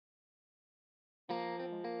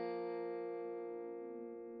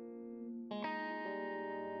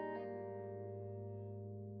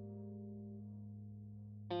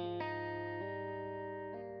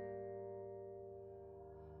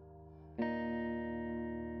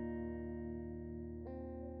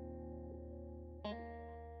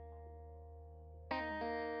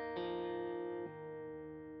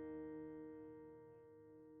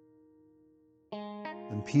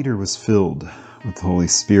And Peter was filled with the Holy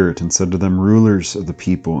Spirit and said to them, rulers of the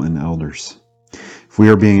people and elders, if we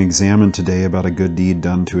are being examined today about a good deed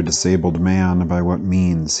done to a disabled man, by what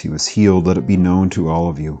means he was healed, let it be known to all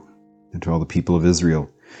of you and to all the people of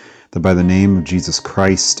Israel, that by the name of Jesus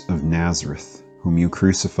Christ of Nazareth, whom you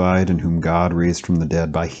crucified and whom God raised from the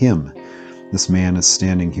dead, by him this man is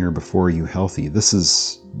standing here before you healthy. This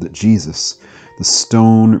is Jesus, the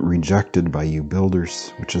stone rejected by you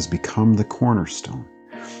builders, which has become the cornerstone.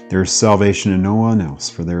 There is salvation in no one else,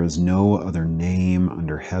 for there is no other name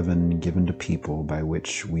under heaven given to people by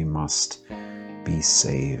which we must be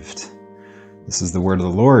saved. This is the word of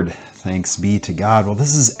the Lord. Thanks be to God. Well,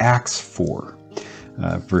 this is Acts 4.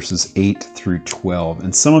 Verses 8 through 12.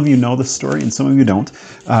 And some of you know this story and some of you don't.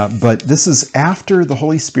 But this is after the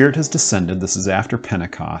Holy Spirit has descended. This is after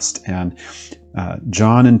Pentecost. And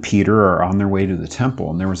John and Peter are on their way to the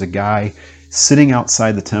temple. And there was a guy sitting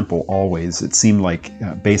outside the temple always. It seemed like,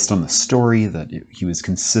 based on the story, that he was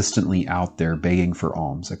consistently out there begging for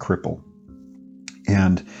alms, a cripple.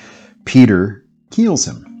 And Peter heals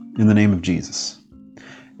him in the name of Jesus.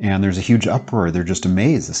 And there's a huge uproar. They're just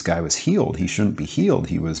amazed. This guy was healed. He shouldn't be healed.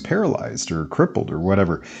 He was paralyzed or crippled or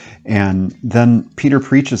whatever. And then Peter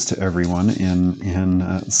preaches to everyone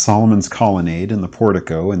in Solomon's colonnade, in the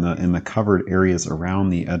portico, in the covered areas around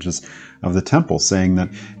the edges of the temple, saying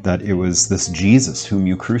that it was this Jesus whom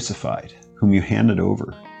you crucified, whom you handed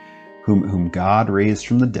over, whom God raised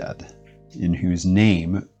from the dead, in whose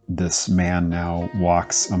name this man now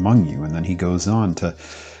walks among you. And then he goes on to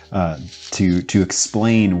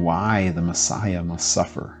explain why the Messiah must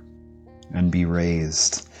suffer and be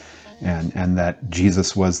raised, and that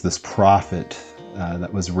Jesus was this prophet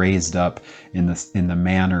that was raised up in the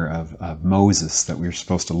manner of Moses, that we were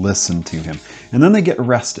supposed to listen to him. And then they get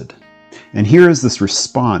arrested, and here is this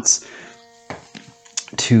response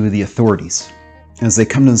to the authorities as they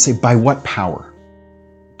come to them and say, "By what power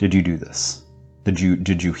did you do this? Did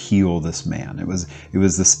you heal this man?" It was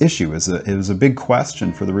this issue. It was a big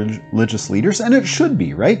question for the religious leaders, and it should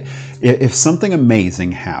be, right? If something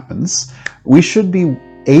amazing happens, we should be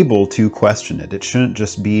able to question it. It shouldn't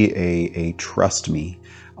just be a trust me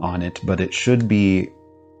on it, but it should be,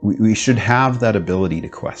 we should have that ability to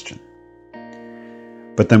question.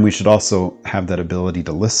 But then we should also have that ability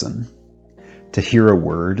to listen, to hear a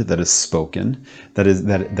word that is spoken,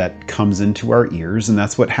 that comes into our ears. And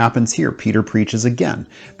that's what happens here. Peter preaches again,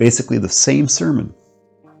 basically the same sermon,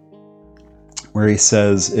 where he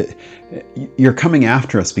says, you're coming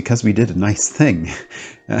after us because we did a nice thing,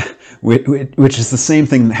 which is the same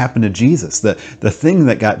thing that happened to Jesus. The thing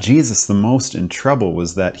that got Jesus the most in trouble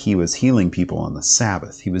was that he was healing people on the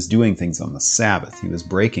Sabbath. He was doing things on the Sabbath. He was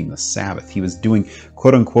breaking the Sabbath. He was doing,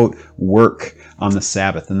 quote unquote, work on the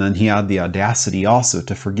Sabbath. And then he had the audacity also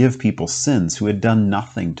to forgive people's sins who had done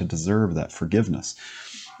nothing to deserve that forgiveness.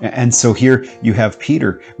 And so here you have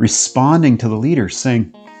Peter responding to the leaders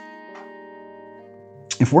saying,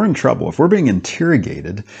 if we're in trouble, if we're being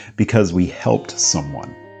interrogated because we helped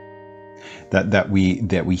someone, that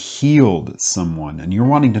we healed someone, and you're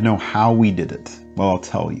wanting to know how we did it, well, I'll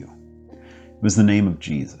tell you. It was the name of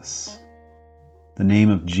Jesus. The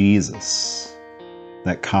name of Jesus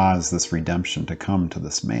that caused this redemption to come to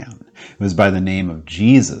this man. It was by the name of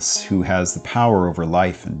Jesus, who has the power over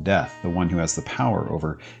life and death, the one who has the power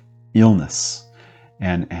over illness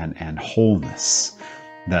and wholeness,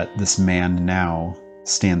 that this man now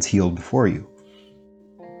stands healed before you.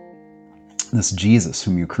 This Jesus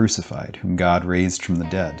whom you crucified, whom God raised from the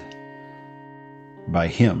dead, by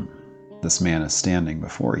him this man is standing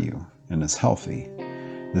before you and is healthy.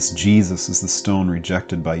 This Jesus is the stone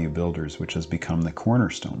rejected by you builders, which has become the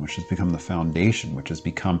cornerstone, which has become the foundation, which has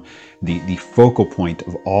become the focal point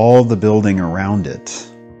of all the building around it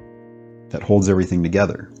that holds everything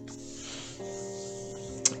together.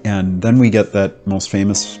 And then we get that most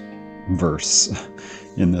famous verse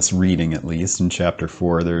in this reading, at least in chapter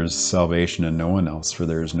 4, there's salvation in no one else, for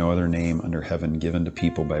there is no other name under heaven given to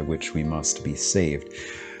people by which we must be saved.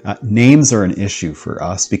 Names are an issue for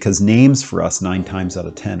us because names for us 9 times out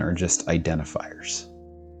of 10 are just identifiers.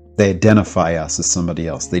 They identify us as somebody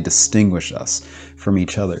else. They distinguish us from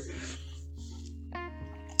each other.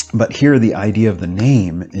 But here the idea of the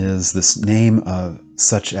name is this name of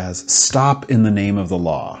such as stop in the name of the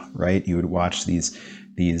law, right? You would watch these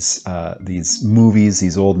movies,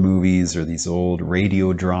 these old movies or these old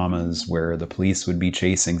radio dramas where the police would be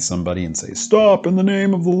chasing somebody and say, stop in the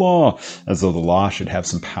name of the law, as though the law should have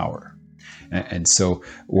some power. And so,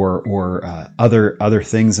 or other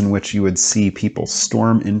things in which you would see people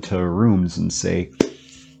storm into rooms and say,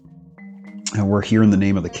 we're here in the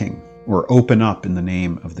name of the king, or open up in the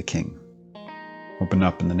name of the king. Open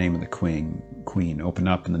up in the name of the queen. Open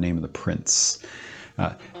up in the name of the prince.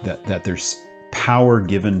 That there's power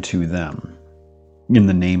given to them in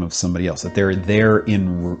the name of somebody else. That they're there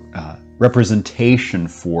in representation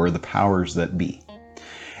for the powers that be.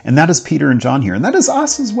 And that is Peter and John here. And that is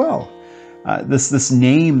us as well. This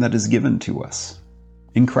name that is given to us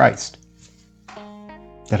in Christ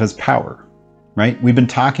that has power, right? We've been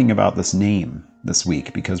talking about this name this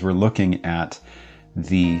week because we're looking at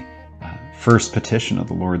the first petition of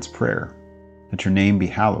the Lord's Prayer. Let your name be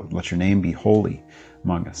hallowed. Let your name be holy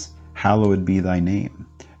among us. Hallowed be thy name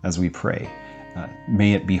as we pray.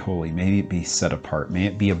 May it be holy. May it be set apart. May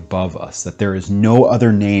it be above us, that there is no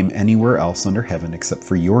other name anywhere else under heaven except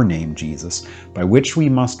for your name, Jesus, by which we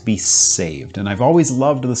must be saved. And I've always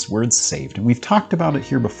loved this word saved, and we've talked about it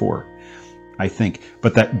here before, I think.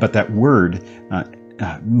 But that word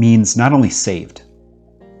means not only saved,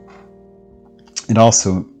 it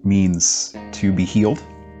also means to be healed.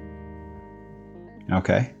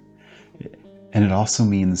 Okay? And it also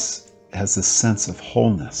has this sense of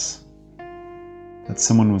wholeness. That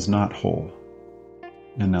someone was not whole,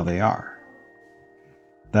 and now they are.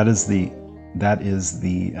 That is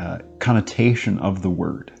the connotation of the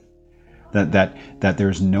word. That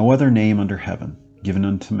there's no other name under heaven given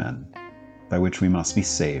unto men by which we must be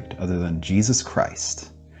saved other than Jesus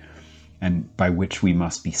Christ, and by which we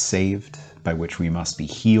must be saved, by which we must be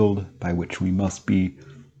healed, by which we must be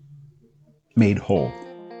made whole.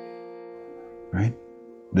 Right?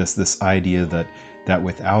 This idea that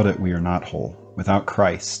without it we are not whole. Without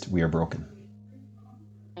Christ we are broken.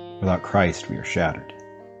 Without Christ we are shattered.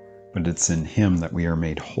 But it's in him that we are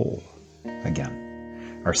made whole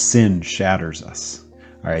again. Our sin shatters us.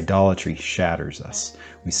 Our idolatry shatters us.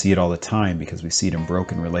 We see it all the time because we see it in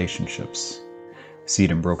broken relationships. We see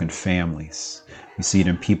it in broken families. We see it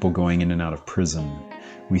in people going in and out of prison.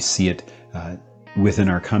 We see it within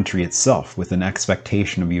our country itself, with an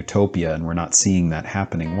expectation of utopia, and we're not seeing that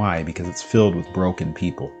happening. Why? Because it's filled with broken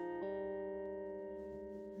people.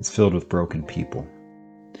 It's filled with broken people.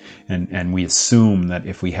 And we assume that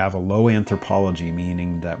if we have a low anthropology,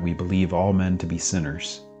 meaning that we believe all men to be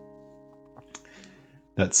sinners,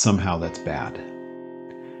 that somehow that's bad.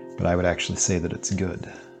 But I would actually say that it's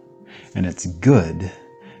good. And it's good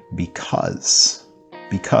because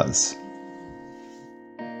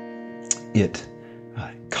it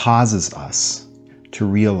causes us to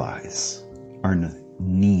realize our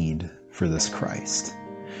need for this Christ,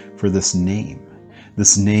 for this name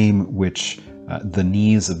which the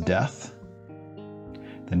knees of death,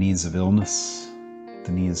 the knees of illness,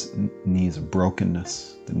 the knees of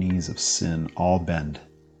brokenness, the knees of sin all bend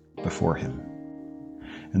before him.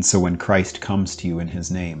 And so when Christ comes to you in his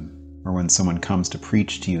name, or when someone comes to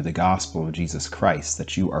preach to you the gospel of Jesus Christ,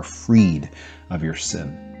 that you are freed of your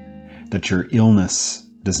sin, that your illness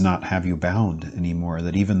does not have you bound anymore,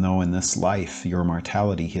 that even though in this life your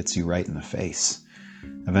mortality hits you right in the face,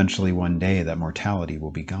 eventually one day that mortality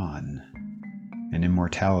will be gone and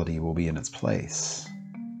immortality will be in its place.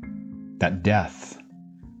 That death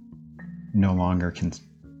no longer can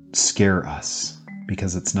scare us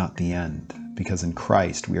because it's not the end, because in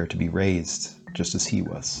Christ we are to be raised just as he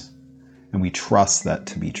was. And we trust that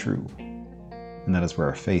to be true. And that is where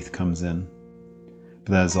our faith comes in.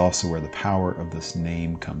 But that is also where the power of this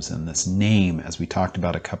name comes in. This name, as we talked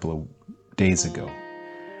about a couple of days ago,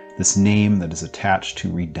 this name that is attached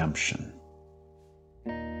to redemption,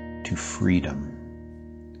 to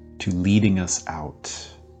freedom, to leading us out.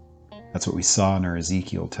 That's what we saw in our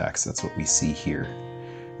Ezekiel text. That's what we see here.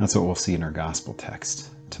 That's what we'll see in our gospel text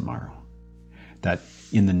tomorrow. That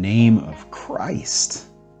in the name of Christ,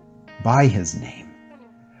 by his name,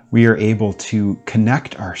 we are able to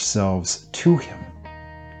connect ourselves to him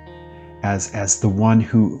as the one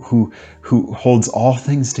who holds all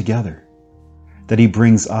things together, that he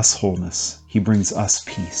brings us wholeness, he brings us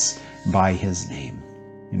peace by his name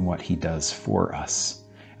in what he does for us.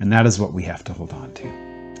 And that is what we have to hold on to.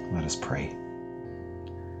 Let us pray.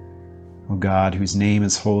 O God, whose name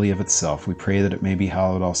is holy of itself, we pray that it may be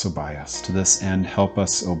hallowed also by us. To this end, help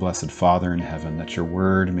us, O blessed Father in heaven, that your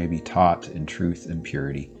word may be taught in truth and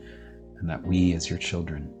purity, and that we, as your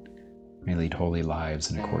children, may lead holy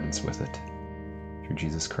lives in accordance with it. Through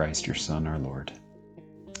Jesus Christ, your Son, our Lord.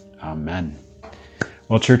 Amen.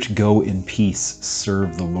 Well, church, go in peace,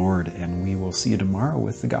 serve the Lord, and we will see you tomorrow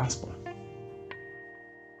with the gospel.